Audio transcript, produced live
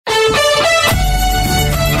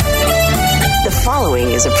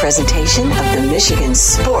is a presentation of the Michigan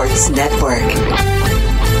Sports Network.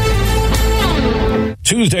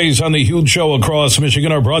 Tuesdays on the Huge Show across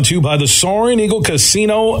Michigan are brought to you by the Soaring Eagle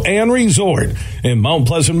Casino and Resort in Mount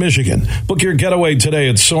Pleasant, Michigan. Book your getaway today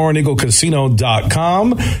at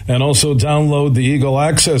SoaringEagleCasino.com and also download the Eagle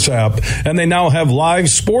Access app. And they now have live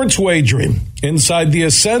sports wagering inside the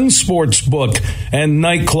Ascend Sportsbook and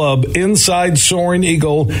nightclub inside Soaring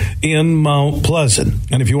Eagle in Mount Pleasant.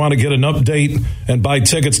 And if you want to get an update and buy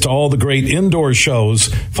tickets to all the great indoor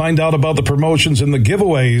shows, find out about the promotions and the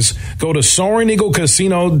giveaways, go to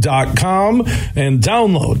SoaringEagleCasino.com and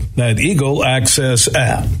download that Eagle Access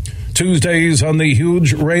app. Tuesdays on the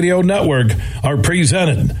Huge Radio Network are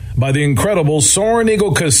presented by the incredible Soaring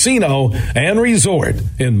Eagle Casino and Resort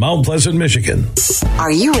in Mount Pleasant, Michigan.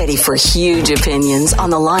 Are you ready for huge opinions on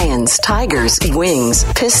the Lions, Tigers, Wings,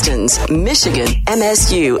 Pistons, Michigan,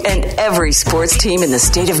 MSU, and every sports team in the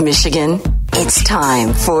state of Michigan? It's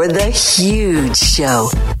time for The Huge Show.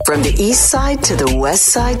 From the east side to the west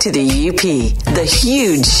side to the UP, The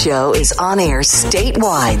Huge Show is on air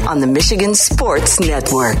statewide on the Michigan Sports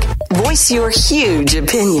Network. Voice your huge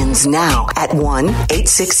opinions now at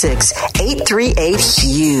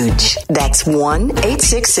 1-866-838-HUGE. That's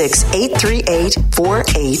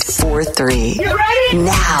 1-866-838-4843. You ready?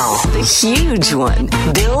 Now, the huge one,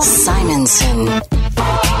 Bill Simonson.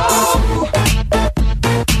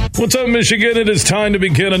 What's up, Michigan? It is time to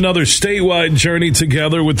begin another statewide journey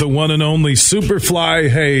together with the one and only Superfly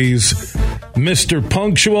Hayes. Mr.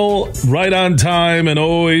 Punctual, right on time, and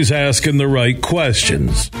always asking the right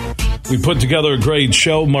questions. We put together a great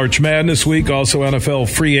show. March Madness week, also NFL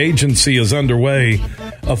free agency is underway.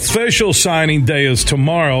 Official signing day is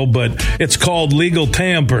tomorrow, but it's called legal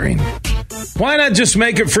tampering. Why not just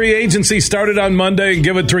make it free agency started on Monday and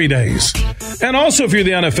give it 3 days? And also, if you're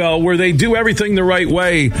the NFL, where they do everything the right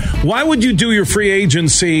way, why would you do your free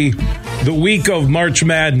agency the week of March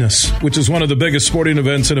Madness, which is one of the biggest sporting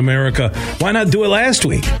events in America? Why not do it last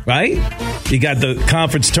week, right? You got the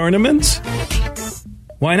conference tournaments.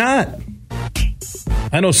 Why not?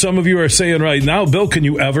 I know some of you are saying right now, Bill, can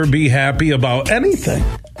you ever be happy about anything?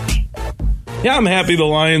 Yeah, I'm happy the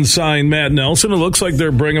Lions signed Matt Nelson. It looks like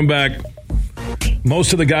they're bringing back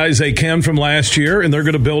most of the guys they can from last year, and they're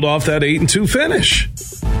going to build off that 8-2 finish.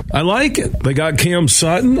 I like it. They got Cam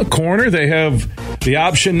Sutton, a corner. They have the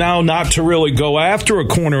option now not to really go after a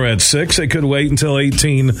corner at 6. They could wait until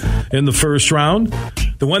 18 in the first round.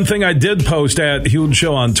 The one thing I did post at Huge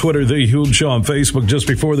Show on Twitter, The Huge Show on Facebook just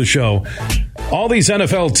before the show, all these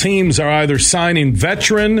NFL teams are either signing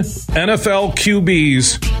veteran NFL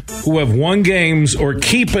QBs who have won games or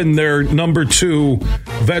keeping their number 2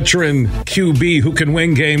 veteran QB who can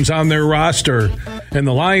win games on their roster. And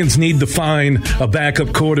the Lions need to find a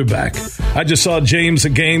backup quarterback. I just saw James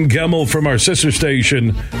Again Gemmel from our sister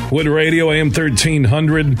station, Wood Radio, AM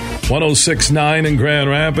 1300, 106.9 in Grand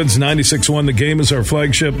Rapids, 96.1 The Game is our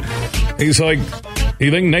flagship. He's like,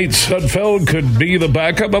 you think Nate Sudfeld could be the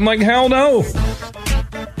backup? I'm like, hell no.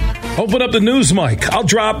 Open up the news mic. I'll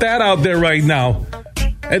drop that out there right now.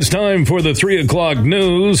 It's time for the 3 o'clock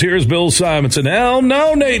news. Here's Bill Simonson. Hell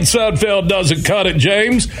no, Nate Sudfeld doesn't cut it,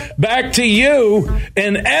 James. Back to you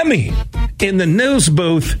and Emmy in the news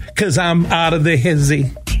booth because I'm out of the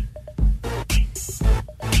hizzy.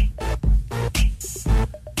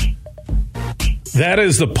 That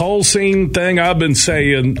is the pulsing thing I've been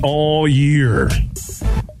saying all year,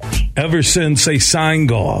 ever since they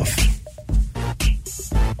signed off.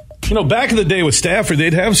 You know, back in the day with Stafford,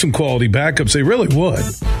 they'd have some quality backups. They really would.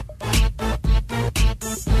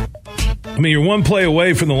 I mean, you're one play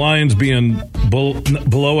away from the Lions being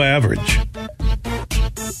below average.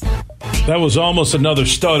 That was almost another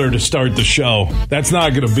stutter to start the show. That's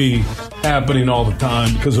not going to be happening all the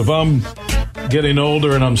time, because if I'm getting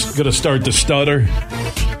older and I'm going to start to stutter,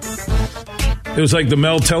 it was like the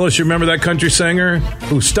Mel Tillis. You remember that country singer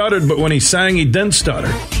who stuttered, but when he sang, he didn't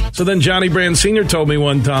stutter. So then Johnny Brand Sr. told me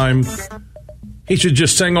one time he should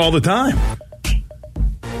just sing all the time.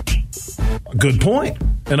 Good point.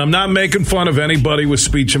 And I'm not making fun of anybody with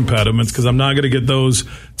speech impediments, because I'm not going to get those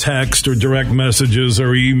text or direct messages or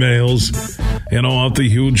emails, you know, off the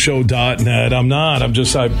hugeshow.net. I'm not.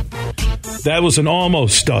 That was an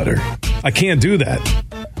almost stutter. I can't do that.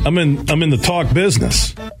 I'm in the talk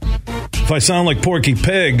business. If I sound like Porky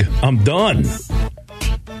Pig, I'm done.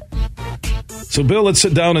 So, Bill, let's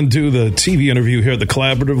sit down and do the TV interview here at the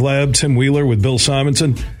Collaborative Lab. Tim Wheeler with Bill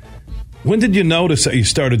Simonson. When did you notice that you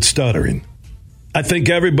started stuttering? I think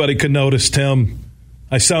everybody could notice, Tim.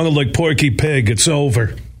 I sounded like Porky Pig. It's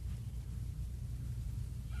over.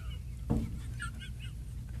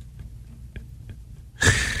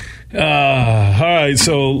 All right,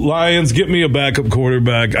 so Lions, get me a backup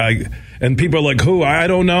quarterback. And people are like, who? I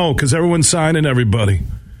don't know, because everyone's signing everybody.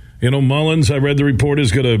 Mullins, I read the report,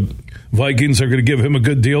 Vikings are going to give him a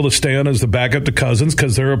good deal to stay on as the backup to Cousins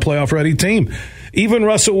because they're a playoff-ready team. Even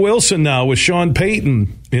Russell Wilson now with Sean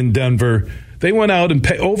Payton in Denver, they went out and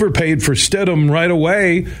overpaid for Stidham right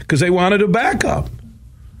away because they wanted a backup.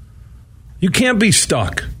 You can't be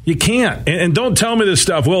stuck. You can't. And don't tell me this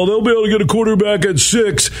stuff. Well, they'll be able to get a quarterback at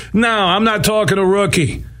 6. No, I'm not talking a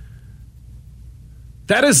rookie.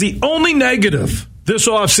 That is the only negative this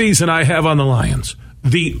offseason I have on the Lions.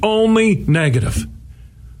 The only negative.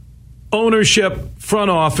 Ownership, front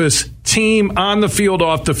office, team, on the field,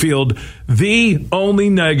 off the field. The only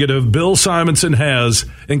negative Bill Simonson has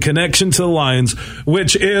in connection to the Lions,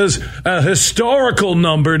 which is a historical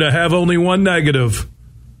number to have only one negative.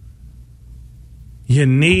 You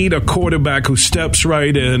need a quarterback who steps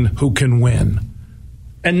right in, who can win.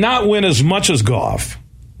 And not win as much as Goff.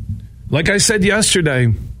 Like I said yesterday,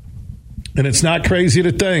 and it's not crazy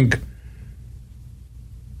to think,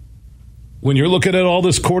 when you're looking at all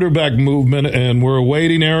this quarterback movement and we're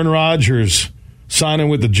awaiting Aaron Rodgers signing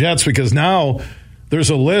with the Jets, because now there's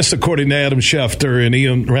a list, according to Adam Schefter and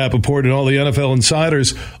Ian Rappaport and all the NFL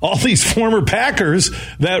insiders, all these former Packers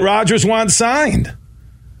that Rodgers wants signed.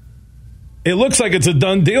 It looks like it's a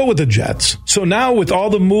done deal with the Jets. So now with all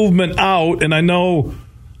the movement out, and I know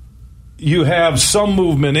you have some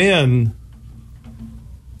movement in,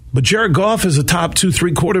 but Jared Goff is a top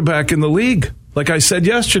 2-3 quarterback in the league, like I said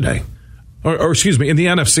yesterday. Or excuse me, in the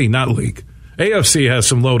NFC, not league. AFC has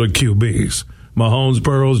some loaded QBs. Mahomes,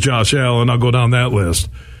 Burrows, Josh Allen, I'll go down that list.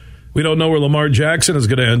 We don't know where Lamar Jackson is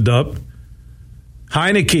going to end up.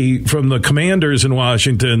 Heineke from the Commanders in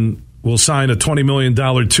Washington will sign a $20 million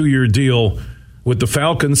 2-year deal with the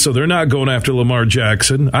Falcons, so they're not going after Lamar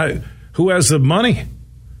Jackson. Who has the money?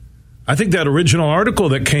 I think that original article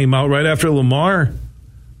that came out right after Lamar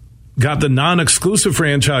got the non-exclusive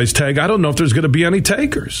franchise tag. I don't know if there's going to be any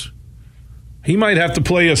takers. He might have to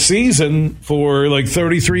play a season for like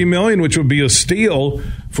 $33 million, which would be a steal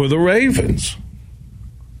for the Ravens.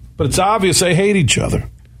 But it's obvious they hate each other.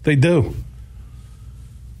 They do.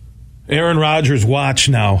 Aaron Rodgers, watch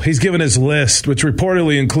now. He's given his list, which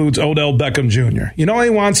reportedly includes Odell Beckham Jr. You know why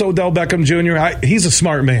he wants Odell Beckham Jr.? He's a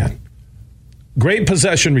smart man. Great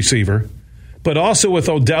possession receiver. But also with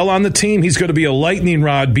Odell on the team, he's going to be a lightning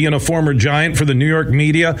rod being a former Giant for the New York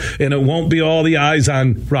media, and it won't be all the eyes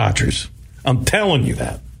on Rodgers. I'm telling you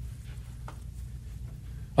that.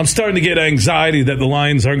 I'm starting to get anxiety that the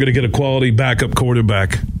Lions aren't going to get a quality backup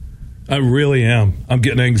quarterback. I really am. I'm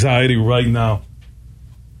getting anxiety right now.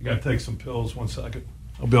 I got to take some pills. 1 second.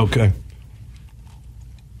 I'll be okay.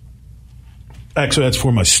 Actually, that's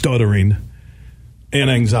for my stuttering and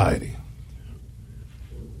anxiety.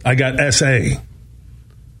 I got SA.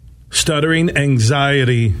 Stuttering,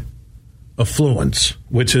 anxiety, affluence,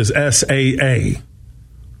 which is SAA.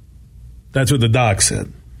 That's what the doc said.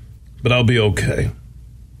 But I'll be okay.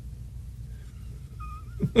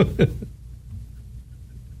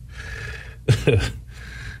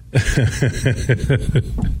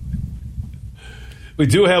 We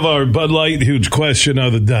do have our Bud Light huge question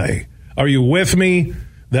of the day. Are you with me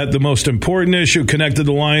that the most important issue connected to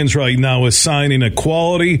the Lions right now is signing a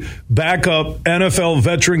quality backup NFL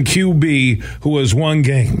veteran QB who has won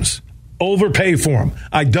games? Overpay for him.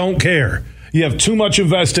 I don't care. You have too much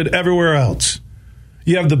invested everywhere else.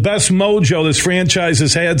 You have the best mojo this franchise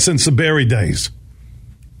has had since the Barry days.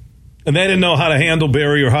 And they didn't know how to handle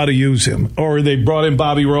Barry or how to use him. Or they brought in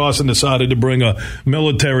Bobby Ross and decided to bring a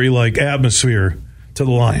military-like atmosphere to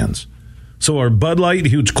the Lions. So our Bud Light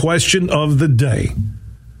huge question of the day.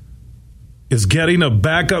 Is getting a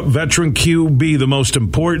backup veteran QB the most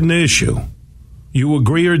important issue? You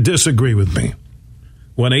agree or disagree with me?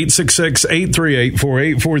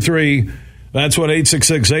 1-866-838-4843. That's what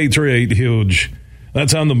 866-838-HUGE.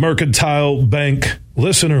 That's on the Mercantile Bank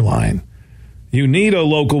listener line. You need a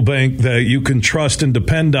local bank that you can trust and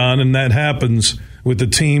depend on, and that happens with the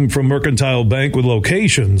team from Mercantile Bank with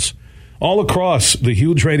locations all across the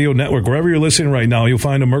Huge Radio Network. Wherever you're listening right now, you'll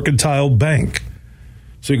find a Mercantile Bank.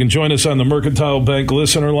 So you can join us on the Mercantile Bank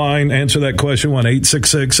listener line. Answer that question,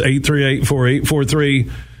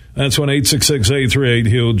 1-866-838-4843. That's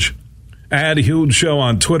 1-866-838-HUGE. Add Huge Show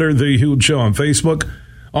on Twitter, The Huge Show on Facebook.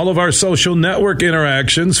 All of our social network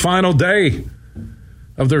interactions. Final day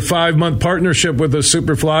of their 5-month partnership with the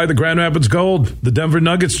Superfly, the Grand Rapids Gold, the Denver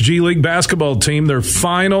Nuggets G League basketball team. Their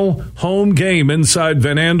final home game inside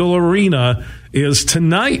Van Andel Arena is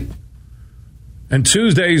tonight. And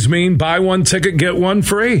Tuesdays mean buy one ticket, get one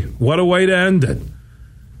free. What a way to end it.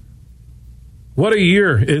 What a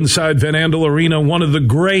year inside Van Andel Arena, one of the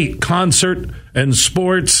great concert and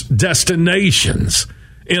sports destinations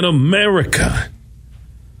in America.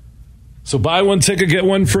 So buy one ticket, get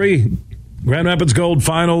one free. Grand Rapids Gold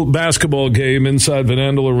final basketball game inside Van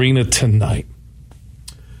Andel Arena tonight.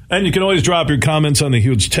 And you can always drop your comments on the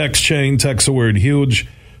Huge text chain. Text the word HUGE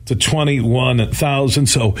to 21,000.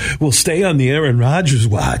 So we'll stay on the Aaron Rodgers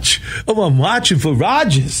watch. Oh, I'm watching for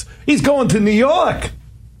Rodgers. He's going to New York.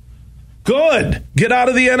 Good. Get out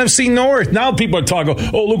of the NFC North. Now people are talking,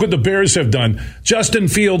 oh, look what the Bears have done. Justin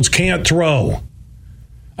Fields can't throw.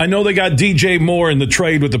 I know they got DJ Moore in the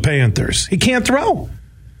trade with the Panthers. He can't throw.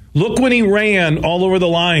 Look when he ran all over the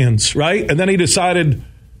Lions, right? And then he decided,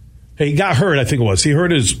 hey, he got hurt, I think it was. He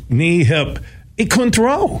hurt his knee, hip. He couldn't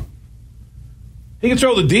throw. He can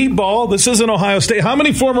throw the deep ball. This isn't Ohio State. How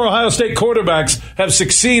many former Ohio State quarterbacks have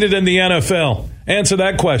succeeded in the NFL? Answer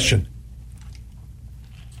that question.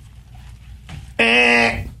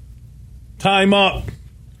 Time up.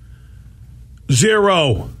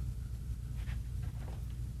 0.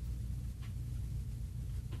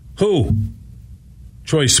 Who?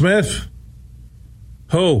 Troy Smith?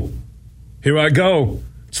 Who? Here I go.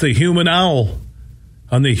 It's the human owl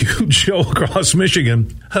on the Huge show across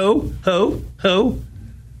Michigan. Ho.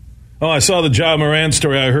 Oh, I saw the Ja Morant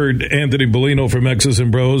story. I heard Anthony Bellino from X's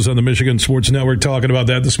and Bros on the Michigan Sports Network talking about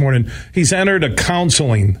that this morning. He's entered a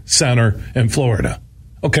counseling center in Florida.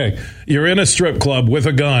 Okay, you're in a strip club with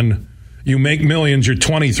a gun. You make millions. You're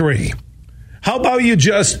 23. How about you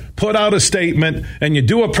just put out a statement and you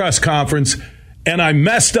do a press conference and I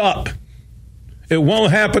messed up. It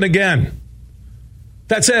won't happen again.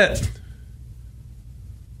 That's it.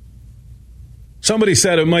 Somebody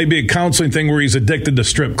said it might be a counseling thing where he's addicted to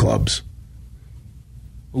strip clubs.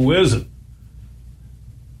 Who is it?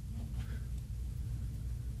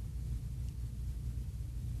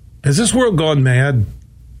 Has this world gone mad?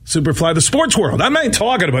 Superfly, the sports world. I'm not even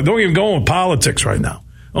talking about it. Don't even go in politics right now.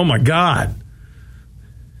 Oh, my God.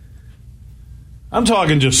 I'm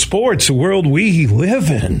talking just sports, the world we live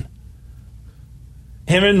in.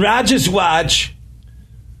 Aaron Rodgers watch.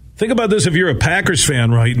 Think about this if you're a Packers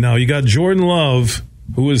fan right now. You got Jordan Love,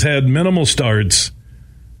 who has had minimal starts.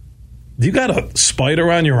 You got a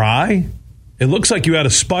spider on your eye? It looks like you had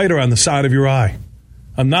a spider on the side of your eye.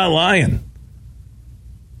 I'm not lying.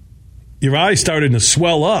 Your eye's starting to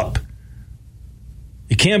swell up.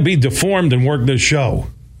 You can't be deformed and work this show.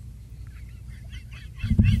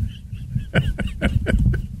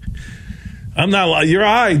 I'm not lying. Your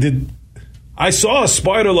eye did. I saw a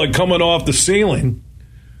spider like coming off the ceiling.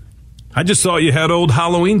 I just thought you had old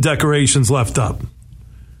Halloween decorations left up.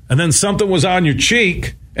 And then something was on your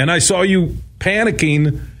cheek, and I saw you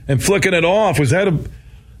panicking and flicking it off. Was that a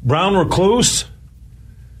brown recluse?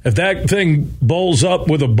 If that thing bowls up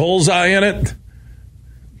with a bullseye in it,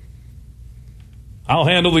 I'll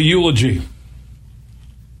handle the eulogy.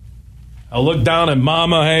 I'll look down at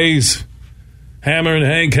Mama Hayes, Hammer and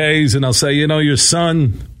Hank Hayes, and I'll say, you know, your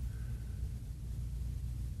son,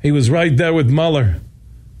 he was right there with Mueller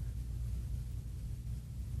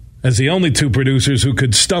as the only two producers who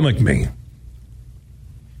could stomach me.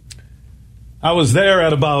 I was there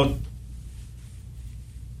at about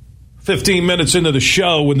 15 minutes into the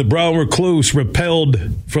show when the brown recluse repelled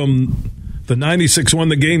from the 96 Won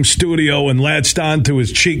the Game studio and latched onto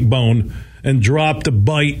his cheekbone and dropped a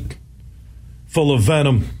bite full of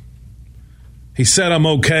venom. He said, I'm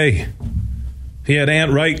okay. He had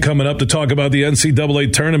Aunt Wright coming up to talk about the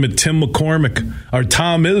NCAA tournament. Tim McCormick, our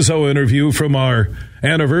Tom Izzo interview from our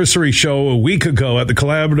anniversary show a week ago at the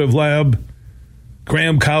Collaborative Lab.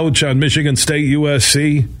 Graham Couch on Michigan State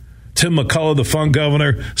USC. Tim McCullough, the fun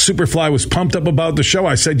governor. Superfly was pumped up about the show.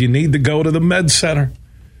 I said, you need to go to the Med Center.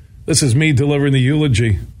 This is me delivering the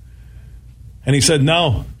eulogy. And he said,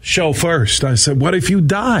 no, show first. I said, what if you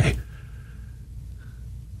die?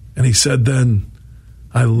 And he said, then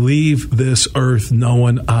I leave this earth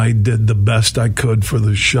knowing I did the best I could for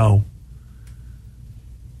the show.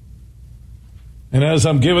 And as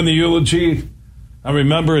I'm giving the eulogy, I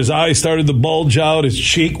remember his eye started to bulge out. His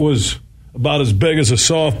cheek was about as big as a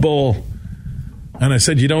softball. And I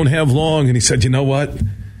said, you don't have long. And he said, you know what?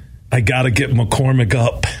 I got to get McCormick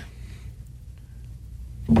up.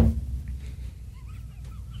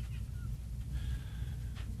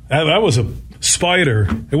 That was a spider.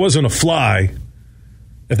 It wasn't a fly.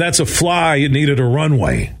 If that's a fly, it needed a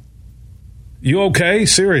runway. You okay?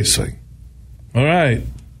 Seriously. All right.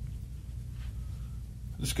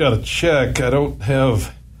 Just got to check.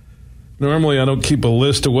 Normally I don't keep a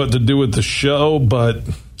list of what to do with the show, but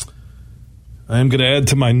I am going to add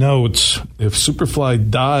to my notes, if Superfly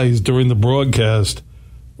dies during the broadcast,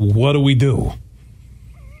 what do we do?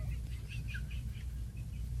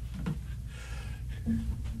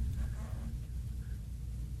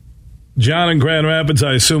 John in Grand Rapids,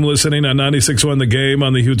 I assume, listening on 96.1 The Game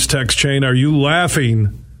on the huge text chain. Are you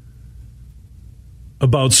laughing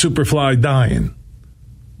about Superfly dying?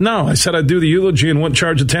 No, I said I'd do the eulogy and wouldn't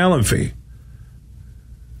charge a talent fee.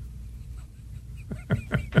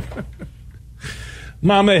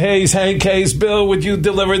 Mama Hayes, Hank Hayes, Bill, would you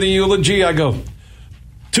deliver the eulogy? I go,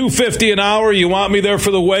 $250 an hour. You want me there for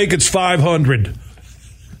the wake? It's $500.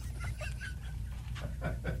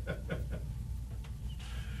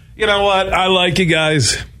 You know what? I like you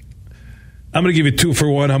guys. I'm going to give you 2 for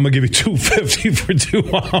 1. I'm going to give you $250 for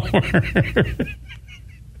 2 hours.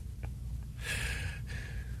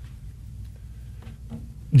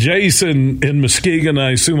 Jason in Muskegon,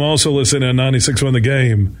 I assume, also listening on 96.1 The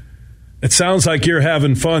Game. It sounds like you're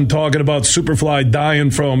having fun talking about Superfly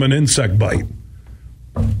dying from an insect bite.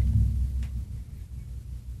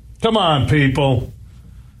 Come on, people.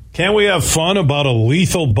 Can't we have fun about a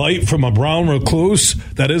lethal bite from a brown recluse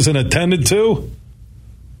that isn't attended to?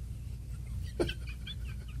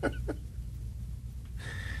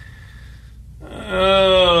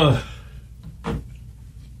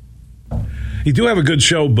 You do have a good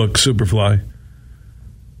show book, Superfly.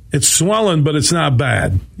 It's swollen, but it's not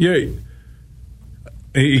bad. You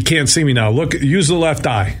can't see me now. Look, use the left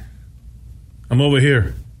eye. I'm over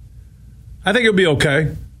here. I think it'll be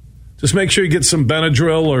okay. Just make sure you get some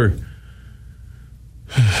Benadryl or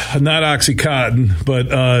not Oxycontin, but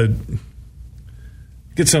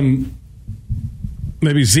get some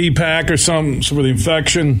maybe Z-Pack or something for the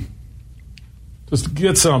infection. Just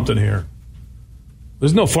get something here.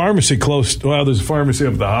 There's no pharmacy close. Well, there's a pharmacy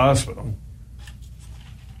up at the hospital.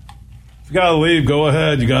 If you got to leave, go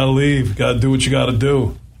ahead. You got to leave. You got to do what you got to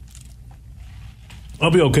do. I'll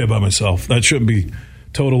be okay by myself. That shouldn't be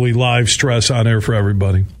totally live stress on air for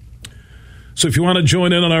everybody. So if you want to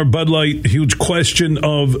join in on our Bud Light huge question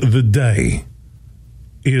of the day,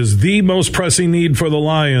 is the most pressing need for the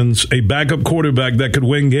Lions a backup quarterback that could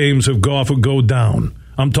win games if Goff would go down?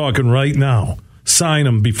 I'm talking right now. Sign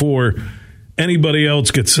him before anybody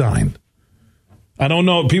else gets signed. I don't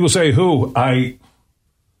know. People say who? I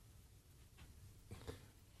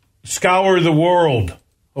scour the world,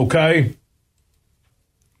 okay?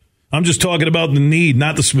 I'm just talking about the need,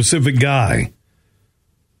 not the specific guy.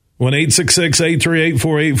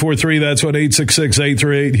 1-866-838-4843. That's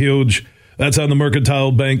 1-866-838-HUGE. That's on the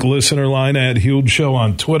Mercantile Bank listener line at Huge Show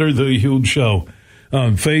on Twitter, The Huge Show.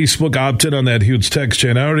 On Facebook, opt in on that huge text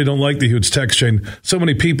chain. I already don't like the huge text chain. So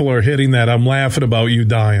many people are hitting that. I'm laughing about you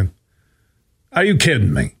dying. Are you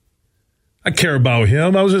kidding me? I care about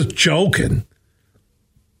him. I was just joking.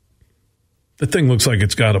 The thing looks like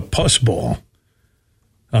it's got a pus ball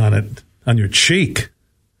on it, on your cheek.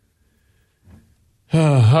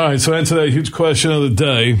 All right, so answer that huge question of the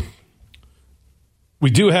day. We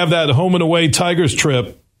do have that home and away Tigers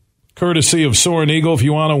trip, courtesy of Soaring Eagle, if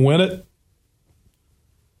you want to win it.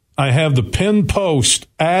 I have the pin post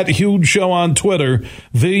at Huge Show on Twitter,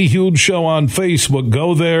 The Huge Show on Facebook.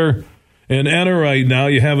 Go there and enter right now.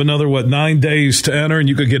 You have another, 9 days to enter, and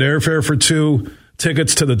you could get airfare for 2,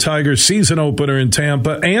 tickets to the Tigers season opener in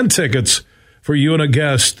Tampa, and tickets for you and a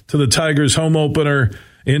guest to the Tigers home opener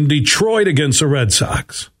in Detroit against the Red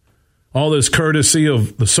Sox. All this courtesy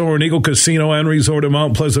of the Soaring Eagle Casino and Resort in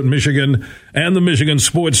Mount Pleasant, Michigan, and the Michigan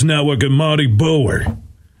Sports Network and Marty Boer.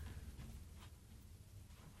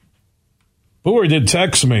 Boer did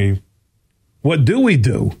text me, what do we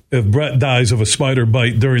do if Brett dies of a spider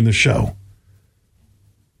bite during the show?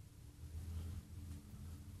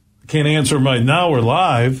 I can't answer him right now. We're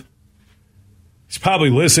live. He's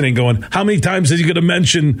probably listening going, how many times is he going to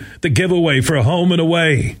mention the giveaway for a home and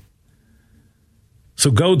away?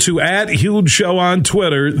 So go to at Huge Show on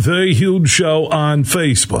Twitter, The Huge Show on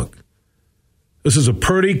Facebook. This is a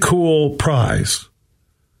pretty cool prize.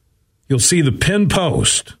 You'll see the pin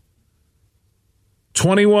post.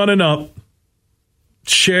 21 and up.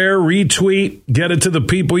 Share, retweet, get it to the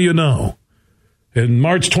people you know. And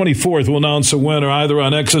March 24th, we'll announce a winner either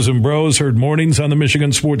on X's and Bros, heard mornings on the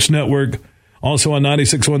Michigan Sports Network, also on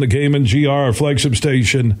 96.1 The Game and GR, our flagship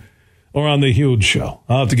station, or on The Huge Show.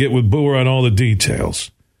 I'll have to get with Boer on all the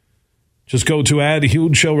details. Just go to add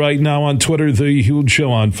Huge Show right now on Twitter, The Huge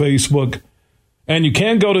Show on Facebook. And you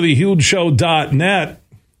can go to thehugeshow.net.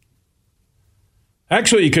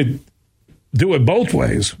 Actually, you could do it both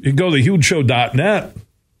ways. You can go to thehugeshow.net,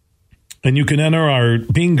 and you can enter our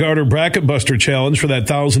Bean Garter Bracket Buster Challenge for that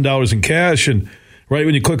 $1,000 in cash. And right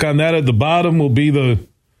when you click on that, at the bottom will be the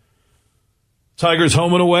Tigers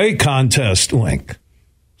home and away contest link.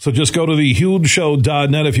 So just go to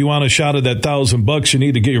thehugeshow.net if you want a shot at that $1,000. You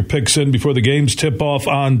need to get your picks in before the games tip off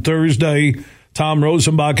on Thursday. Tom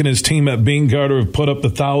Rosenbach and his team at Bean Garter have put up the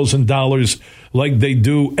 $1,000 like they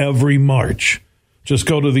do every March. Just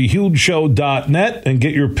go to thehugeshow.net and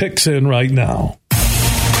get your picks in right now.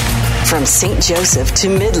 From St. Joseph to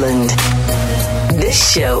Midland,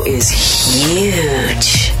 this show is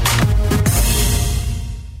huge.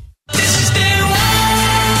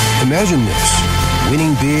 Imagine this.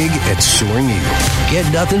 Winning big at Soaring Eagle. Get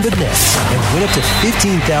nothing but net and win up to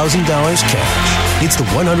 $15,000 cash. It's the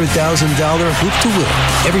 $100,000 Hoop to Win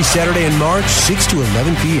every Saturday in March, 6 to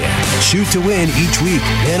 11 p.m. Shoot to win each week.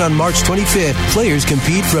 Then on March 25th, players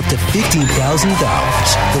compete for up to $15,000.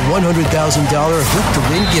 The $100,000 Hoop to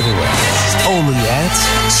Win giveaway. Only at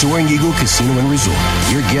Soaring Eagle Casino and Resort.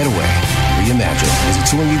 Your getaway. Reimagine. Visit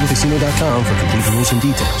SoaringEagleCasino.com for complete rules and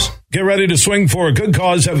details. Get ready to swing for a good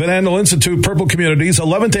cause at Van Andel Institute Purple Community's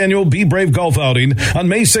 11th annual Be Brave Golf Outing on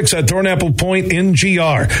May 6th at Thornapple Point in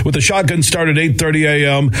GR with the shotgun start at 8:30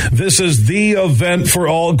 a.m. This is the event for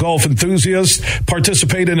all golf enthusiasts.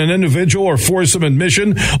 Participate in an individual or foursome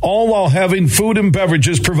admission, all while having food and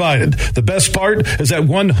beverages provided. The best part is that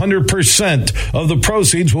 100% of the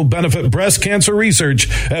proceeds will benefit breast cancer research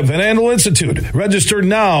at Van Andel Institute. Register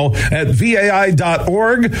now at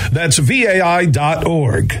vai.org. That's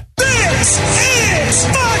vai.org. This is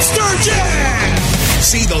Monster Jam!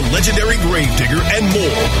 See the legendary Gravedigger and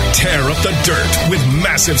more tear up the dirt with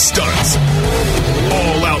massive stunts,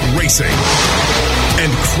 all-out racing,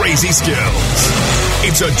 and crazy skills.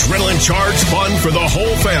 It's adrenaline-charged fun for the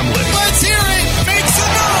whole family. Let's hear it! Make some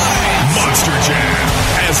noise! Monster Jam,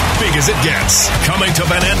 as big as it gets. Coming to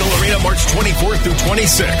Van Andel Arena March 24th through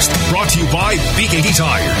 26th. Brought to you by BKT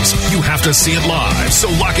Tires. You have to see it live, so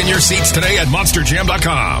lock in your seats today at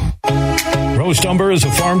monsterjam.com. Roast Umber is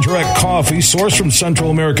a farm direct coffee sourced from Central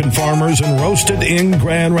American farmers and roasted in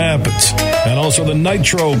Grand Rapids. And also the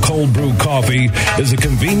Nitro Cold Brew Coffee is a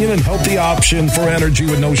convenient and healthy option for energy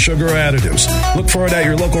with no sugar additives. Look for it at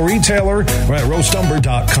your local retailer or at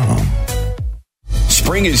roastumber.com.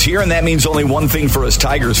 Spring is here, and that means only one thing for us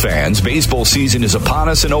Tigers fans. Baseball season is upon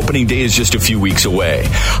us, and opening day is just a few weeks away.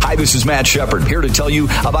 Hi, this is Matt Shepard, here to tell you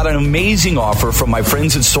about an amazing offer from my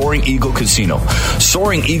friends at Soaring Eagle Casino.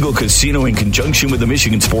 Soaring Eagle Casino, in conjunction with the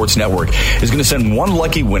Michigan Sports Network, is going to send one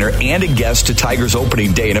lucky winner and a guest to Tigers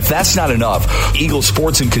opening day. And if that's not enough, Eagle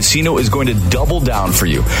Sports and Casino is going to double down for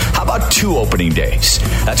you. How about 2 opening days?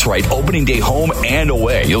 That's right, opening day home and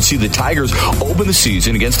away. You'll see the Tigers open the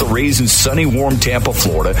season against the Rays in sunny, warm Tampa,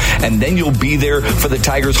 Florida, and then you'll be there for the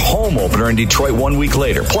Tigers home opener in Detroit 1 week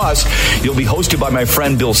later. Plus, you'll be hosted by my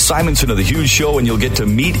friend Bill Simonson of The Huge Show, and you'll get to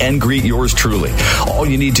meet and greet yours truly. All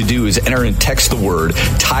you need to do is enter and text the word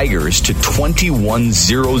Tigers to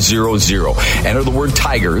 21000. Enter the word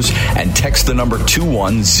Tigers and text the number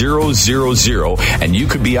 21000, and you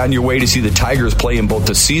could be on your way to see the Tigers play in both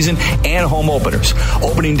the season and home openers.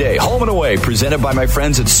 Opening day, home and away, presented by my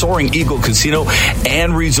friends at Soaring Eagle Casino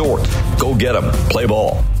and Resort. Go get them. Play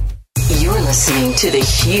ball. You're listening to The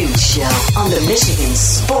Huge Show on the Michigan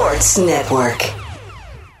Sports Network.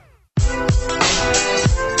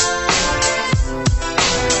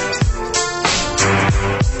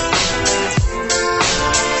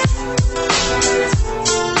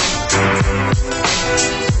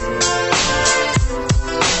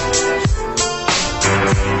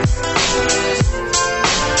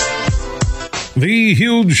 The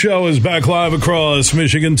Huge Show is back live across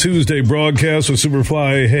Michigan. Tuesday broadcast with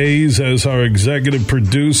Superfly Hayes as our executive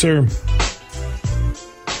producer.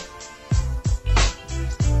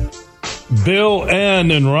 Bill N.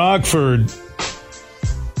 in Rockford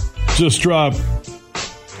just dropped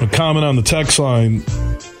a comment on the text line.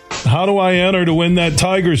 How do I enter to win that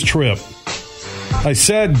Tigers trip? I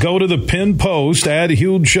said go to the pin post, add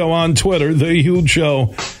Huge Show on Twitter, The Huge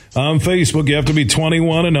Show on Facebook. You have to be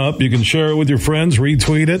 21 and up. You can share it with your friends,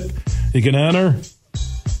 retweet it. You can enter.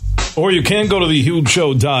 Or you can go to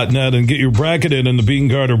thehugeshow.net and get your bracket in the Bean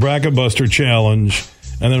Garter Bracket Buster Challenge.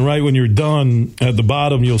 And then right when you're done, at the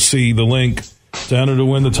bottom, you'll see the link to enter to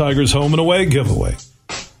win the Tigers home and away giveaway.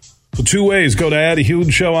 So 2 ways. Go to add a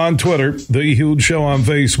Huge Show on Twitter, The Huge Show on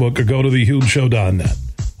Facebook, or go to thehugeshow.net.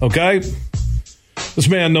 Okay? This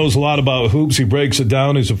man knows a lot about hoops. He breaks it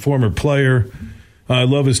down. He's a former player. I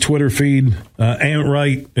love his Twitter feed. Ant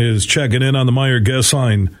Wright is checking in on the Meyer guest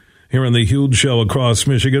line here on The Huge Show across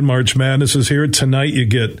Michigan. March Madness is here. Tonight you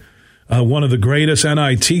get one of the greatest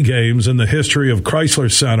NIT games in the history of Chrysler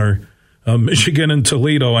Center, Michigan and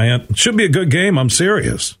Toledo. Ant, should be a good game. I'm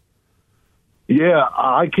serious. Yeah,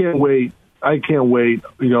 I can't wait.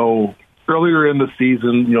 You know, earlier in the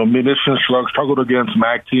season, you know, Michigan struggled against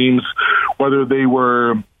MAC teams, whether they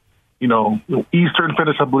were Eastern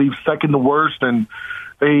finished, I believe, second to worst, and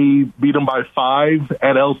they beat them by 5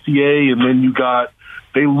 at LCA, and then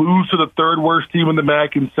they lose to the third worst team in the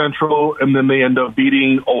MAC in Central, and then they end up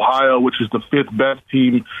beating Ohio, which is the 5th best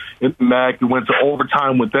team in the MAC, and went to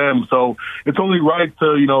overtime with them. So it's only right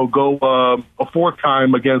to, go a 4th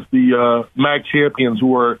time against the MAC champions,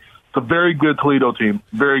 who are a very good Toledo team.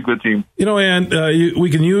 Very good team. And we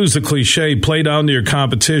can use the cliche, play down to your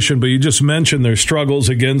competition, but you just mentioned their struggles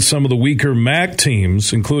against some of the weaker MAC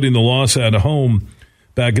teams, including the loss at home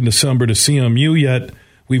back in December to CMU, yet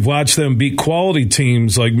we've watched them beat quality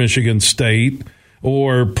teams like Michigan State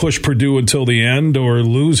or push Purdue until the end or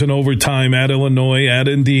lose in overtime at Illinois, at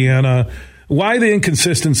Indiana. Why the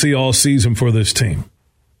inconsistency all season for this team?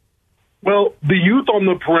 Well, the youth on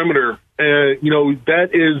the perimeter, that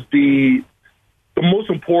is the most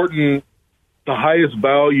important, the highest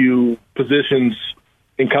value positions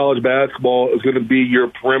in college basketball is going to be your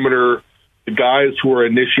perimeter, the guys who are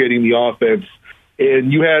initiating the offense.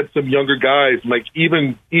 And you had some younger guys, like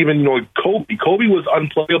even Kobe. Kobe was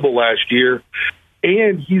unplayable last year,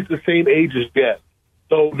 and he's the same age as Jet.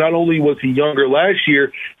 So not only was he younger last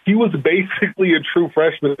year, he was basically a true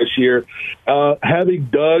freshman this year. Having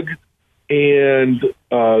Doug and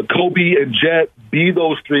Kobe and Jet be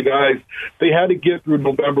those 3 guys, they had to get through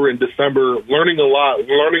November and December, learning a lot,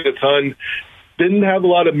 learning a ton. Didn't have a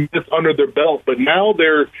lot of minutes under their belt, but now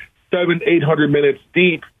they're 700-800 minutes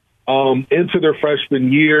deep into their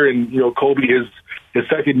freshman year, and Kobe his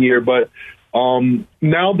second year. But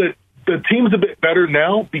now that the team's a bit better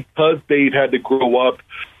now because they've had to grow up,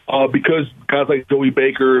 because guys like Joey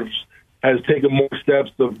Baker has taken more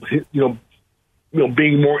steps of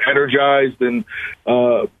being more energized, and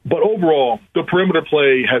but overall the perimeter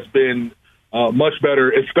play has been much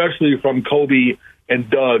better, especially from Kobe and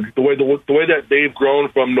Doug. The way that they've grown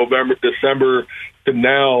from November, December to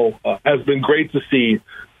now has been great to see.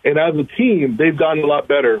 And as a team, they've gotten a lot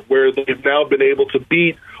better, where they've now been able to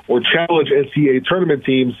beat or challenge NCAA tournament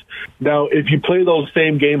teams. Now, if you play those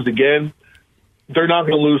same games again, they're not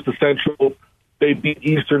going to lose to Central. They beat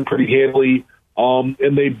Eastern pretty handily,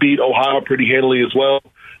 and they beat Ohio pretty handily as well.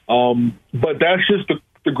 But that's just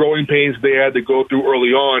the growing pains they had to go through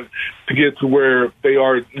early on to get to where they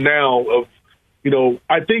are now.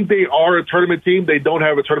 I think they are a tournament team. They don't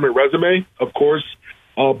have a tournament resume, of course.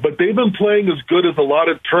 But they've been playing as good as a lot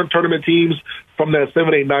of tournament teams from that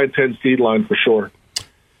 7, 8, 9, 10 seed line for sure.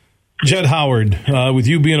 Jett Howard, with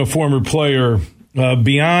you being a former player,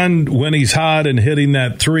 beyond when he's hot and hitting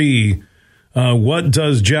that 3, what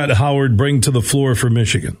does Jett Howard bring to the floor for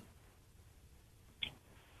Michigan?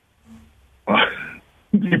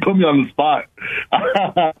 You put me on the spot.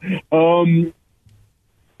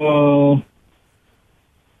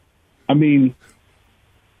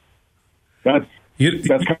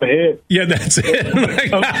 That's kind of it. Yeah, that's it.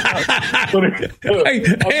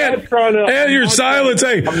 Your silence.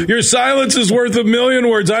 Your silence is worth 1,000,000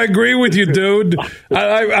 words. I agree with you, dude.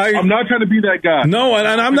 I'm not trying to be that guy. No,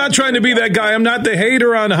 and I'm not trying to be that guy. I'm not the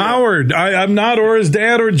hater on Howard. I'm not, or his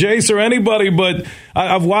dad, or Jace, or anybody. But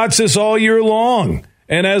I've watched this all year long.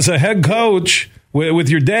 And as a head coach with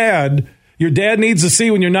your dad needs to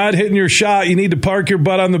see when you're not hitting your shot, you need to park your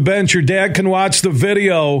butt on the bench. Your dad can watch the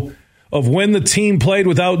video of when the team played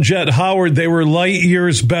without Jett Howard. They were light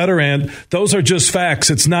years better, and those are just facts.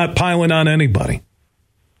 It's not piling on anybody.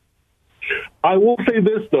 I will say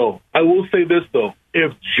this, though.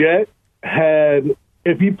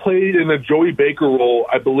 If he played in a Joey Baker role,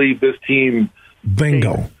 I believe this team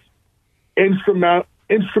bingo.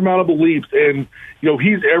 Insurmountable leaps, and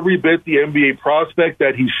he's every bit the NBA prospect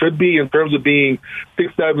that he should be in terms of being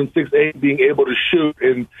 6'7", 6'8", being able to shoot,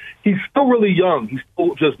 and he's still really young. He's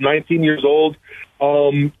still just 19 years old.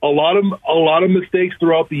 A lot of mistakes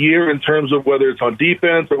throughout the year in terms of whether it's on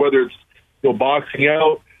defense or whether it's boxing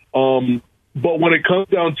out. But when it comes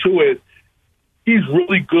down to it, he's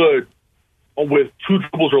really good with 2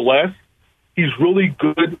 dribbles or less. He's really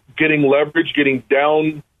good getting leverage, getting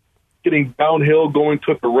downhill, going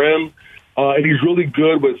to the rim. And he's really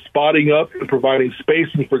good with spotting up and providing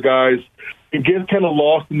spacing for guys. It gets kind of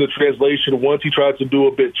lost in the translation once he tries to do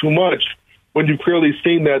a bit too much, when you've clearly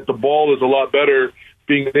seen that the ball is a lot better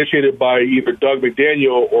being initiated by either Doug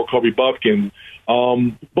McDaniel or Kobe Buffkin.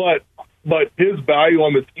 But his value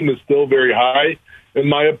on the team is still very high, in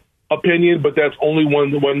my opinion, but that's only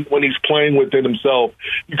when he's playing within himself.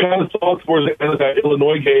 You kind of saw towards the end of that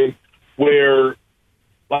Illinois game where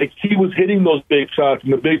he was hitting those big shots,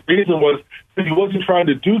 and the big reason was that he wasn't trying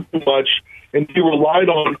to do too much, and he relied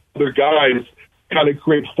on other guys to kind of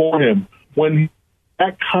create for him. When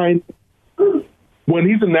that kind when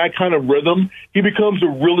he's in that kind of rhythm, he becomes a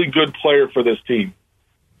really good player for this team.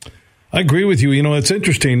 I agree with you. You know, it's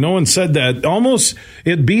interesting. No one said that. Almost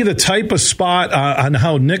it'd be the type of spot on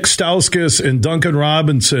how Nick Stauskas and Duncan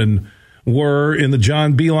Robinson were in the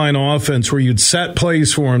John Beilein offense, where you'd set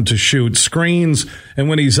plays for him to shoot screens, and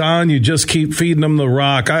when he's on, you just keep feeding him the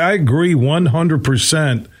rock. I agree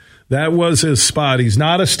 100%. That was his spot. He's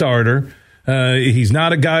not a starter. He's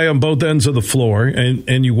not a guy on both ends of the floor,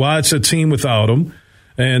 and you watch a team without him.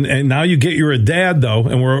 And now you're a dad, though,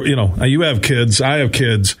 and you have kids, I have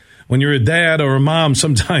kids. When you're a dad or a mom,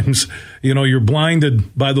 sometimes, you're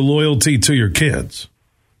blinded by the loyalty to your kids.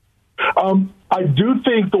 I do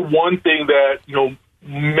think the one thing that,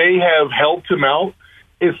 may have helped him out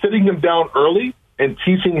is sitting him down early and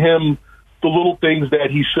teaching him the little things that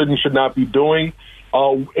he should and should not be doing.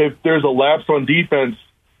 If there's a lapse on defense,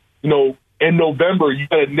 in November, you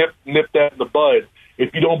got to nip that in the bud.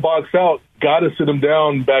 If you don't box out, got to sit him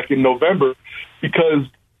down back in November, because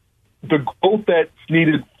the growth that's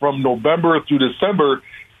needed from November through December,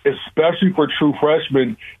 especially for true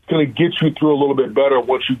freshmen, is going to get you through a little bit better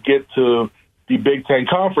once you get to the Big Ten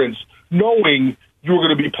Conference, knowing you're going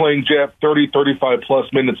to be playing 30,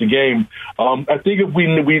 35-plus minutes a game. I think if we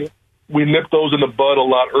nip those in the bud a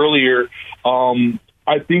lot earlier,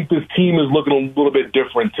 I think this team is looking a little bit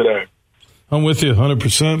different today. I'm with you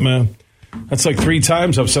 100%, man. That's like 3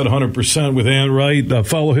 times I've said 100% with Ant Wright.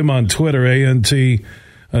 Follow him on Twitter, ANT.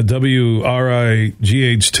 WRIGHT,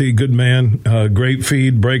 good man, great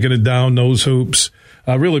feed, breaking it down, knows hoops.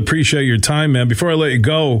 I really appreciate your time, man. Before I let you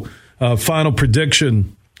go, final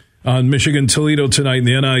prediction on Michigan-Toledo tonight in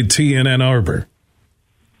the NIT in Ann Arbor.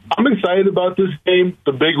 I'm excited about this game.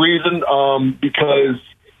 The big reason, because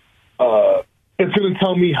it's going to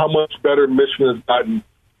tell me how much better Michigan has gotten,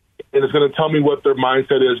 and it's going to tell me what their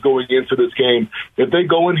mindset is going into this game. If they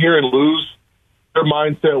go in here and lose, their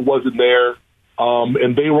mindset wasn't there.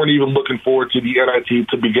 And they weren't even looking forward to the NIT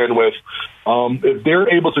to begin with. If they're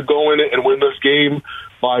able to go in it and win this game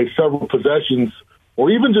by several possessions, or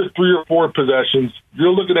even just 3 or 4 possessions, you're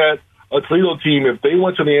looking at a Toledo team. If they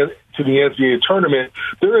went to the NCAA tournament,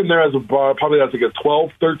 they're in there as probably as like a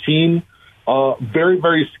 12, 13, very,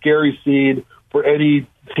 very scary seed for any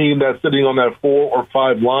team that's sitting on that 4 or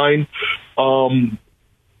 5 line.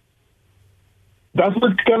 That's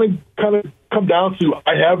what it's going to kind of come down to.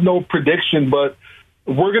 I have no prediction, but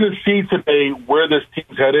we're going to see today where this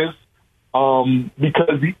team's head is,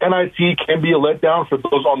 because the NIT can be a letdown for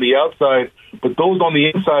those on the outside, but those on the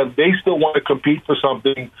inside, they still want to compete for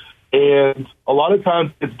something. And a lot of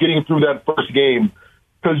times it's getting through that first game,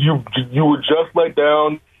 because you were just let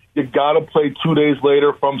down. You got to play 2 days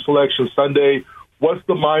later from Selection Sunday. What's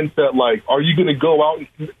the mindset like? Are you going to go out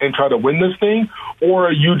and try to win this thing, or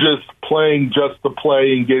are you just playing just to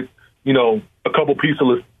play and get, a couple pieces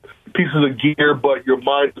of gear, but your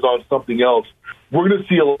mind is on something else? We're going to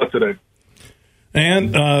see a lot today.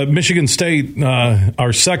 And Michigan State,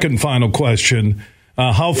 our second final question,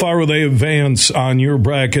 how far will they advance on your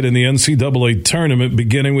bracket in the NCAA tournament,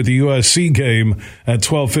 beginning with the USC game at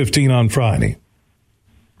 12:15 on Friday?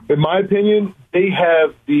 In my opinion, they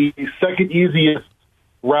have the second easiest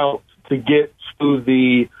route to get to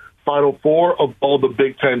the Final Four of all the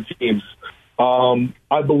Big Ten teams.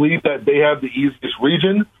 I believe that they have the easiest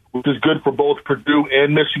region, which is good for both Purdue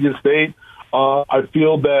and Michigan State. I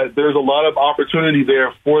feel that there's a lot of opportunity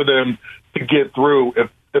there for them to get through.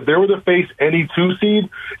 If they were to face any 2 seed,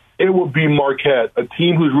 it would be Marquette, a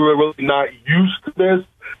team who's really not used to this.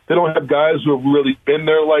 They don't have guys who have really been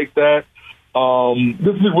there like that.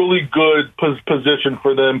 This is a really good position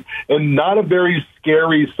for them, and not a very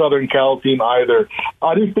scary Southern Cal team either.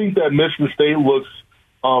 I just think that Michigan State looks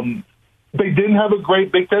they didn't have a great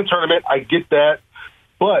Big Ten tournament. I get that.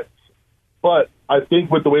 But I think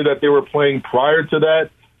with the way that they were playing prior to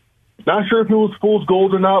that, not sure if it was fool's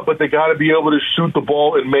gold or not, but they got to be able to shoot the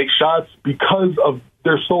ball and make shots because of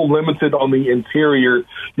they're so limited on the interior.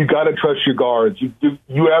 You got to trust your guards.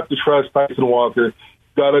 You have to trust Tyson Walker.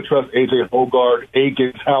 Got to trust A.J. Hoggard,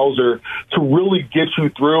 Akins, Hauser to really get you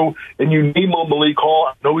through. And you need Malik Hall.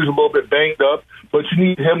 I know he's a little bit banged up, but you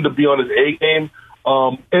need him to be on his A game.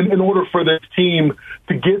 And in order for this team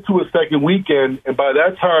to get to a second weekend, and by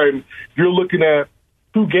that time, you're looking at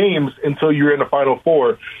 2 games until you're in the Final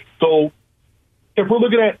Four. So if we're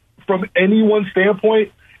looking at from any one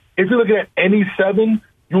standpoint, if you're looking at any 7,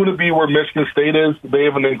 you want to be where Michigan State is. They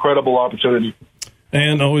have an incredible opportunity.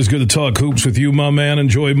 And always good to talk hoops with you, my man.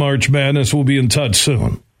 Enjoy March Madness. We'll be in touch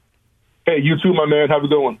soon. Hey, you too, my man. Have a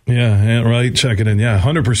good one. Yeah, right. Check it in. Yeah,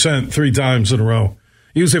 100% 3 times in a row.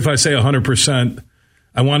 Usually if I say 100%,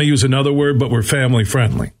 I want to use another word, but we're family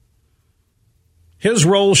friendly. His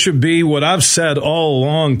role should be what I've said all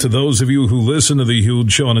along to those of you who listen to the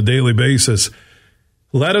Huge Show on a daily basis.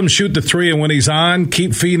 Let him shoot the three, and when he's on,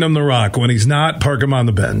 keep feeding him the rock. When he's not, park him on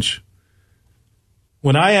the bench.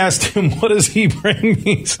 When I asked him, what does he bring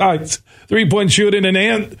besides three-point shooting, and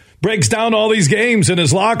Ant breaks down all these games in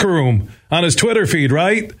his locker room on his Twitter feed,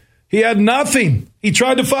 right? He had nothing. He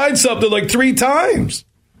tried to find something like 3 times.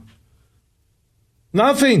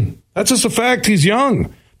 Nothing. That's just a fact. He's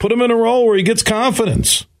young. Put him in a role where he gets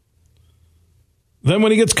confidence. Then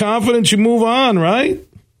when he gets confidence, you move on, right?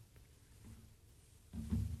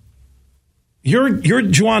 You're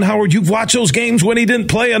Juwan Howard. You've watched those games when he didn't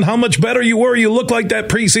play and how much better you were. You looked like that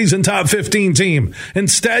preseason top 15 team.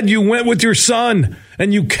 Instead, you went with your son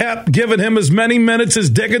and you kept giving him as many minutes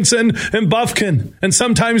as Dickinson and Bufkin, and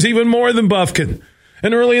sometimes even more than Bufkin.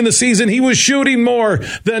 And early in the season, he was shooting more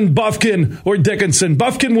than Bufkin or Dickinson.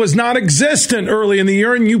 Bufkin was non-existent early in the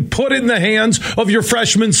year, and you put it in the hands of your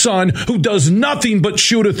freshman son who does nothing but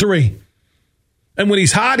shoot a three. And when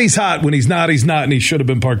he's hot, he's hot. When he's not, he's not, and he should have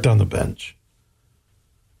been parked on the bench.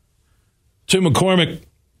 Tim McCormick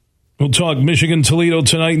will talk Michigan-Toledo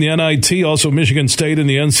tonight in the NIT, also Michigan State in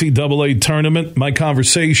the NCAA tournament. My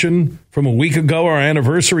conversation from a week ago, our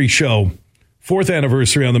anniversary show, 4th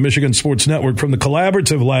anniversary on the Michigan Sports Network from the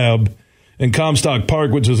Collaborative Lab in Comstock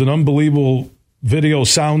Park, which is an unbelievable video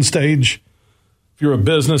soundstage. If you're a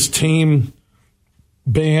business team,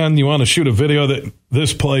 band, you want to shoot a video, that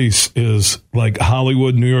this place is like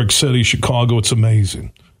Hollywood, New York City, Chicago. It's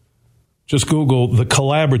amazing. Just Google the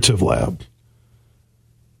Collaborative Lab.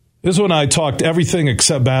 This one I talked everything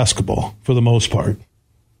except basketball for the most part.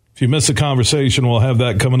 If you miss the conversation, we'll have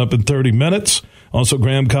that coming up in 30 minutes. Also,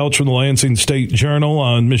 Graham Couch from the Lansing State Journal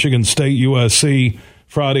on Michigan State USC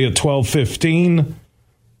Friday at 12:15.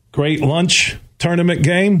 Great lunch tournament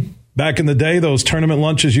game. Back in the day, those tournament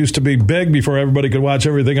lunches used to be big before everybody could watch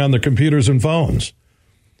everything on their computers and phones.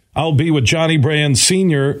 I'll be with Johnny Brand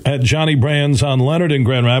Sr. at Johnny Brand's on Leonard in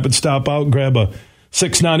Grand Rapids. Stop out, grab a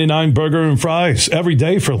 $6.99 burger and fries every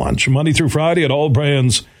day for lunch, Monday through Friday at all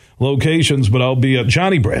Brand's locations. But I'll be at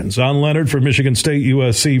Johnny Brand's on Leonard for Michigan State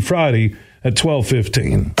USC Friday at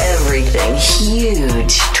 12:15. Everything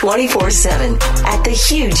huge, 24/7 at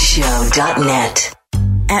thehugeshow.net.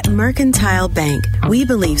 At Mercantile Bank, we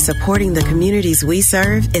believe supporting the communities we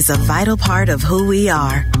serve is a vital part of who we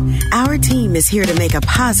are. Our team is here to make a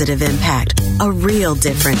positive impact, a real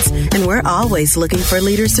difference, and we're always looking for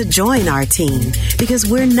leaders to join our team because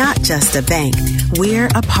we're not just a bank, we're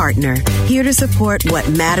a partner, here to support what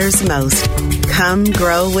matters most. Come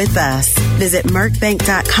grow with us. Visit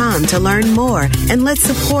mercbank.com to learn more, and let's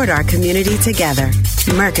support our community together.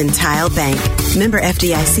 Mercantile Bank. Member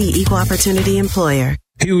FDIC, Equal Opportunity Employer.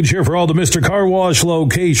 Huge here for all the Mr. Car Wash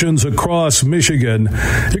locations across Michigan.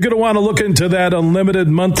 You're going to want to look into that unlimited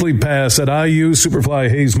monthly pass that I use.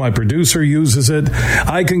 Superfly Hayes, my producer, uses it.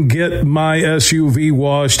 I can get my SUV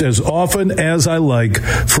washed as often as I like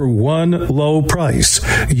for one low price.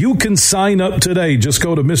 You can sign up today. Just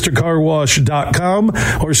go to MrCarWash.com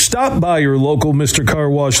or stop by your local Mr.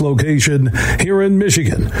 Car Wash location here in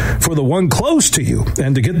Michigan for the one close to you.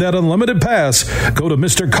 And to get that unlimited pass, go to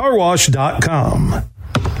MrCarWash.com.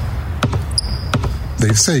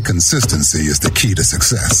 They say consistency is the key to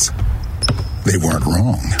success. They weren't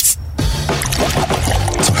wrong.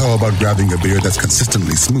 So how about grabbing a beer that's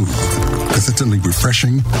consistently smooth, consistently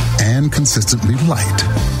refreshing, and consistently light?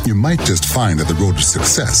 You might just find that the road to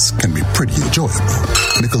success can be pretty enjoyable.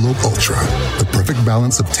 Michelob Ultra, the perfect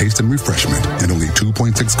balance of taste and refreshment, and only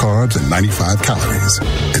 2.6 carbs and 95 calories.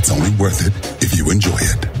 It's only worth it if you enjoy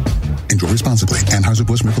it. Enjoy responsibly.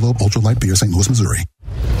 Anheuser-Busch Michelob Ultra Light Beer, St. Louis, Missouri.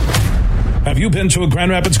 Have you been to a Grand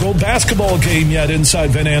Rapids Gold basketball game yet inside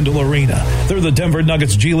Van Andel Arena? They're the Denver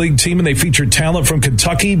Nuggets G League team, and they feature talent from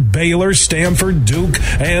Kentucky, Baylor, Stanford, Duke,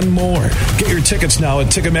 and more. Get your tickets now at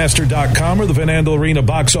Ticketmaster.com or the Van Andel Arena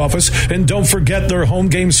box office. And don't forget their home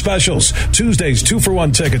game specials. Tuesdays,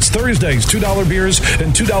 2-for-1 tickets. Thursdays, $2 beers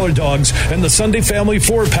and $2 dogs. And the Sunday Family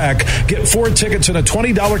 4-pack. Get 4 tickets and a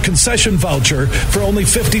 $20 concession voucher for only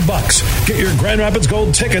 $50. Get your Grand Rapids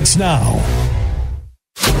Gold tickets now.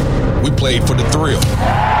 We played for the thrill,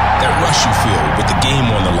 that rush you feel with the game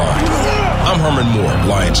on the line. I'm Herman Moore,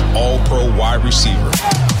 Lions All-Pro wide receiver.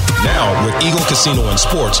 Now, with Eagle Casino and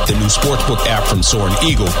Sports, the new sportsbook app from Soaring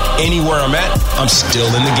Eagle, anywhere I'm at, I'm still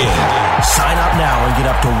in the game. Sign up now and get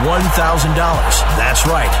up to $1,000. That's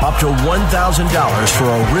right, up to $1,000 for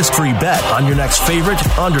a risk-free bet on your next favorite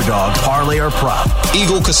underdog, parlay, or prop.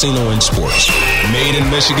 Eagle Casino and Sports. Made in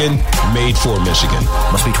Michigan, made for Michigan.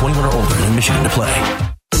 Must be 21 or older in Michigan to play.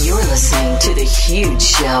 You're listening to The Huge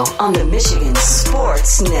Show on the Michigan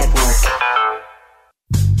Sports Network.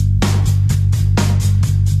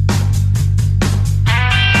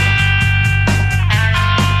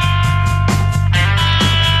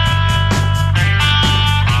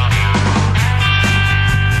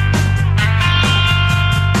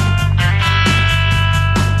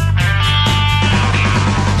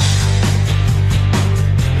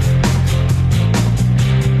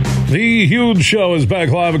 The Huge Show is back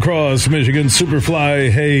live across Michigan. Superfly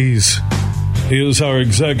Hayes is our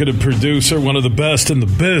executive producer, one of the best in the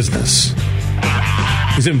business.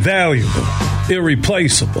 He's invaluable,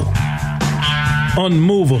 irreplaceable,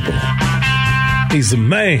 unmovable. He's the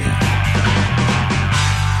man.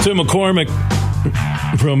 Tim McCormick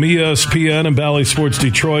from ESPN and Bally Sports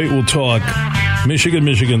Detroit will talk Michigan,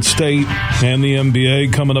 Michigan State, and the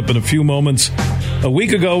NBA coming up in a few moments. A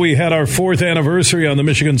week ago, we had our 4th anniversary on the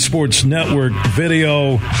Michigan Sports Network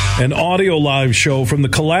video and audio live show from the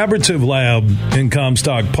Collaborative Lab in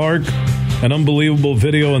Comstock Park, an unbelievable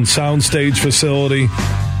video and soundstage facility,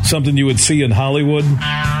 something you would see in Hollywood.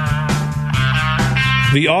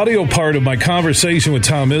 The audio part of my conversation with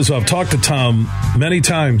Tom Izzo, I've talked to Tom many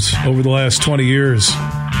times over the last 20 years.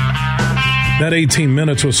 That 18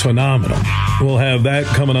 minutes was phenomenal. We'll have that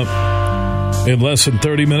coming up in less than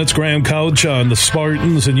 30 minutes. Graham Couch on the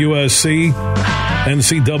Spartans and USC.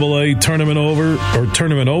 NCAA tournament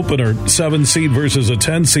opener, 7-seed versus a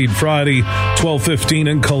 10-seed Friday, 12:15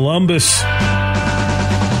 in Columbus.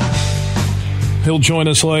 He'll join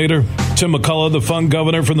us later. Tim McCullough, the fun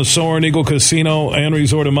governor from the Soaring Eagle Casino and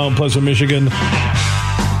Resort in Mount Pleasant, Michigan.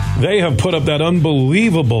 They have put up that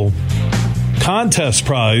unbelievable contest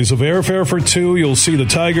prize of airfare for 2. You'll see the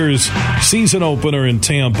Tigers season opener in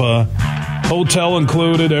Tampa. Hotel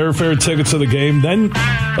included, airfare, tickets to the game. Then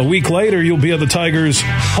a week later, you'll be at the Tigers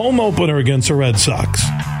home opener against the Red Sox.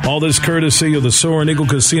 All this courtesy of the Soaring Eagle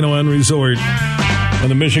Casino and Resort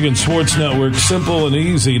and the Michigan Sports Network. Simple and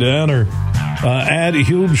easy to enter. Add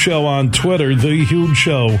Huge Show on Twitter, The Huge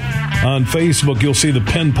Show on Facebook. You'll see the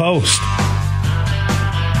pinned post.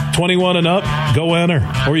 21 and up, go enter.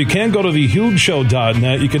 Or you can go to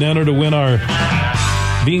thehugeshow.net. You can enter to win our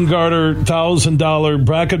Bean Garter $1,000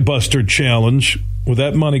 Bracket Buster Challenge with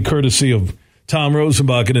that money courtesy of Tom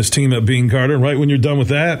Rosenbach and his team at Bean Garter. And right when you're done with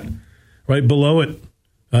that, right below it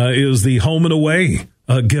is the home and away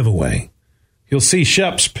giveaway. You'll see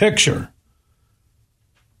Shep's picture.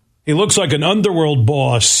 He looks like an underworld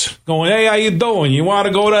boss going, hey, how you doing? You want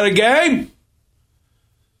to go to the game?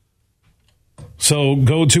 So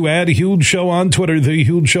go to @Huge Show on Twitter, The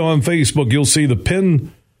Huge Show on Facebook. You'll see the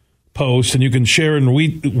pin post, and you can share and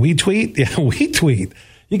we tweet. Yeah, we tweet.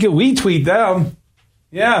 You can we tweet them.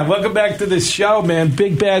 Yeah, welcome back to this show, man.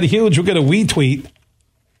 Big Bad Huge. We're going to we tweet.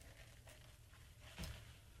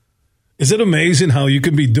 Is it amazing how you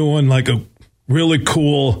can be doing like a really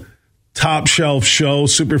cool top shelf show,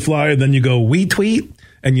 Superfly, and then you go we tweet,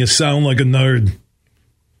 and you sound like a nerd.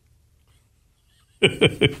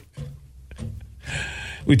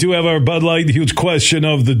 We do have our Bud Light Huge question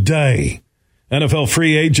of the day. NFL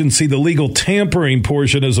free agency, the legal tampering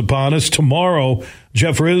portion is upon us. Tomorrow,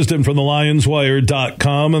 Jeff Risdon from the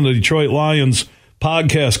LionsWire.com and the Detroit Lions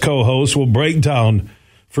podcast co-host will break down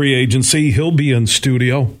free agency. He'll be in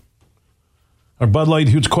studio. Our Bud Light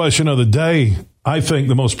Huge question of the day, I think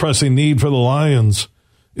the most pressing need for the Lions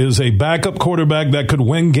is a backup quarterback that could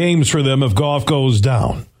win games for them if Goff goes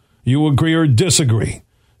down. You agree or disagree?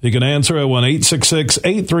 You can answer at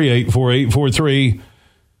 1-866-838-4843.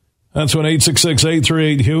 That's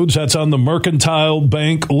 1-866-838-HUGE. That's on the Mercantile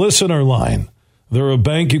Bank listener line. They're a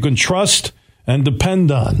bank you can trust and depend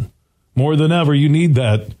on. More than ever, you need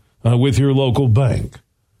that with your local bank.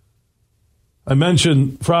 I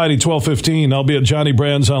mentioned Friday, 12:15, I'll be at Johnny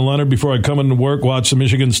Brand's on Leonard before I come into work, watch the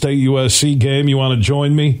Michigan State-USC game. You want to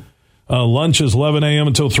join me? Lunch is 11 a.m.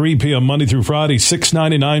 until 3 p.m. Monday through Friday,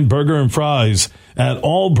 $6.99 burger and fries at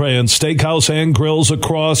all brands, steakhouse and grills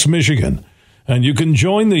across Michigan. And you can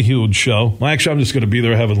join the Huge Show. Well, actually, I'm just going to be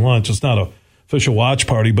there having lunch. It's not an official watch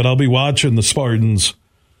party, but I'll be watching the Spartans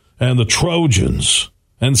and the Trojans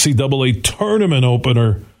NCAA tournament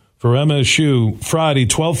opener for MSU Friday,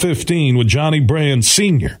 12:15 with Johnny Brand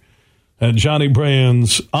Sr. at Johnny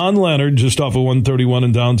Brand's on Leonard, just off of 131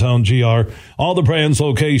 in downtown GR. All the Brand's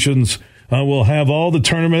locations will have all the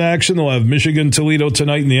tournament action. They'll have Michigan, Toledo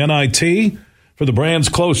tonight in the NIT. For the Brands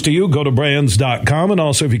close to you, go to brands.com. And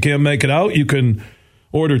also, if you can't make it out, you can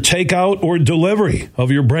order takeout or delivery of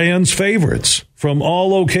your Brands favorites from all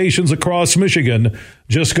locations across Michigan.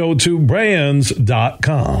 Just go to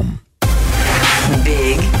brands.com.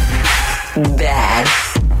 Big, bad,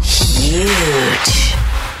 huge.